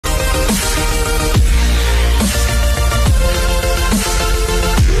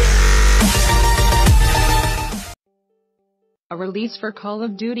A release for Call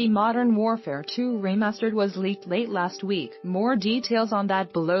of Duty Modern Warfare 2 Remastered was leaked late last week. More details on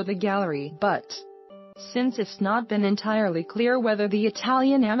that below the gallery, but since it's not been entirely clear whether the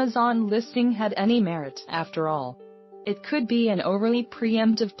Italian Amazon listing had any merit after all, it could be an overly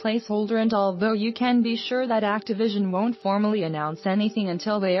preemptive placeholder, and although you can be sure that Activision won't formally announce anything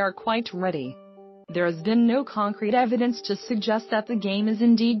until they are quite ready, there has been no concrete evidence to suggest that the game is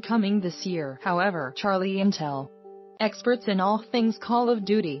indeed coming this year. However, Charlie Intel, experts in all things Call of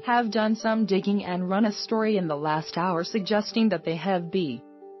Duty, have done some digging and run a story in the last hour suggesting that they have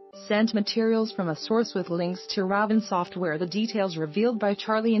sent materials from a source with links to Raven Software. The details revealed by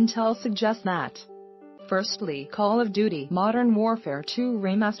Charlie Intel suggest that, firstly, Call of Duty Modern Warfare 2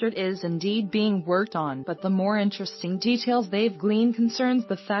 Remastered is indeed being worked on, but the more interesting details they've gleaned concerns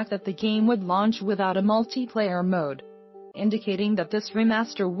the fact that the game would launch without a multiplayer mode, indicating that this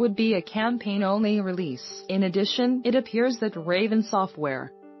remaster would be a campaign-only release. In addition, it appears that Raven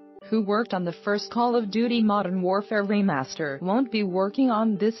Software, who worked on the first Call of Duty Modern Warfare Remaster, won't be working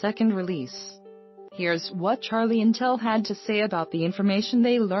on this second release. Here's what Charlie Intel had to say about the information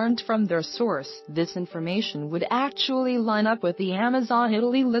they learned from their source. This information would actually line up with the Amazon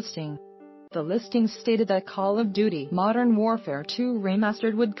Italy listing. The listing stated that Call of Duty Modern Warfare 2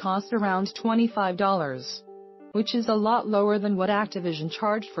 Remastered would cost around $25. Which is a lot lower than what Activision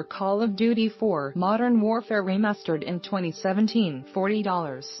charged for Call of Duty 4 Modern Warfare Remastered in 2017,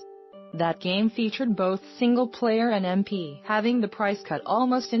 $40. That game featured both single-player and MP. Having the price cut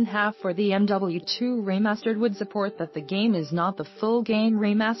almost in half for the MW2 Remastered would support that the game is not the full game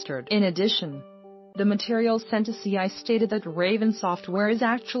remastered. In addition, the materials sent to CI stated that Raven Software is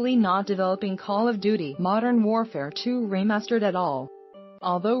actually not developing Call of Duty Modern Warfare 2 Remastered at all.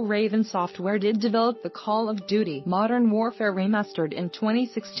 Although Raven Software did develop the Call of Duty Modern Warfare Remastered in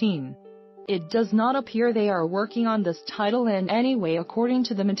 2016, it does not appear they are working on this title in any way. According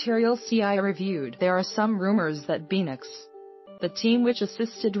to the material CI reviewed, there are some rumors that Benix, the team which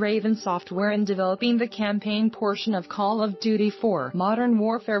assisted Raven Software in developing the campaign portion of Call of Duty 4 Modern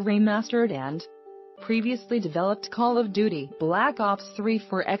Warfare Remastered and previously developed Call of Duty Black Ops 3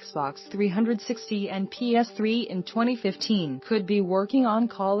 for Xbox 360 and PS3 in 2015, could be working on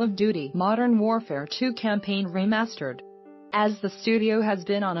Call of Duty Modern Warfare 2 Campaign Remastered, as the studio has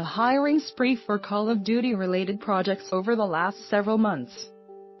been on a hiring spree for Call of Duty-related projects over the last several months.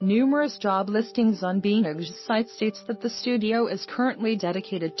 Numerous job listings on Benix's site states that the studio is currently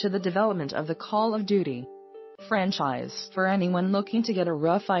dedicated to the development of the Call of Duty franchise. For anyone looking to get a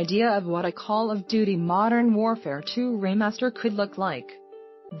rough idea of what a Call of Duty Modern Warfare 2 Remaster could look like,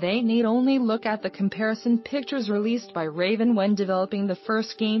 they need only look at the comparison pictures released by Raven when developing the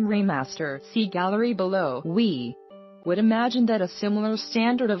first game remaster. See gallery below. We would imagine that a similar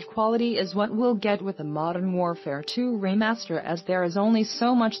standard of quality is what we'll get with the Modern Warfare 2 Remaster, as there is only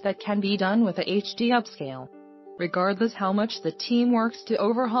so much that can be done with a HD upscale, regardless how much the team works to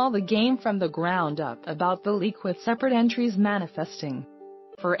overhaul the game from the ground up. About the leak, with separate entries manifesting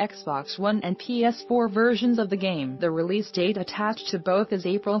for Xbox One and PS4 versions of the game, the release date attached to both is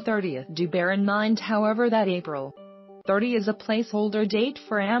April 30th. Do bear in mind, however, that April 30 is a placeholder date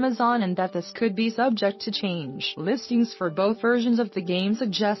for Amazon and that this could be subject to change. Listings for both versions of the game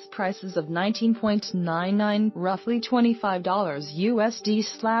suggest prices of $19.99, roughly $25 USD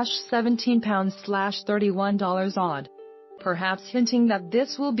 / £17 / $31 odd, perhaps hinting that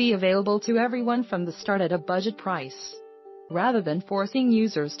this will be available to everyone from the start at a budget price, rather than forcing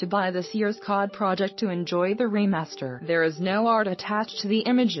users to buy this year's COD project to enjoy the remaster. There is no art attached to the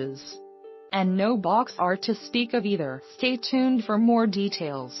images, and no box art to speak of either. Stay tuned for more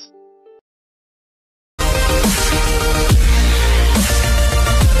details.